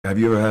Have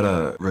you ever had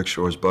a Rick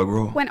Shore's bug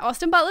roll? When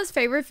Austin Butler's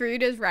favorite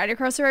food is right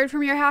across the road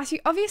from your house, you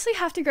obviously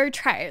have to go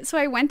try it. So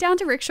I went down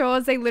to Rick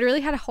Shore's. They literally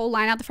had a whole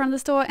line out the front of the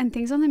store and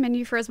things on the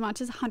menu for as much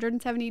as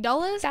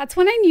 $170. That's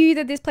when I knew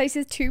that this place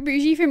is too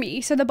bougie for me.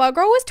 So the bug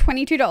roll was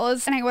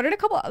 $22 and I ordered a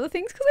couple other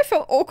things because I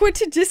felt awkward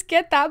to just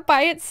get that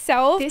by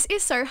itself. This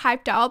is so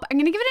hyped up. I'm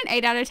gonna give it an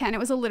 8 out of 10. It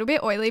was a little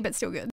bit oily, but still good.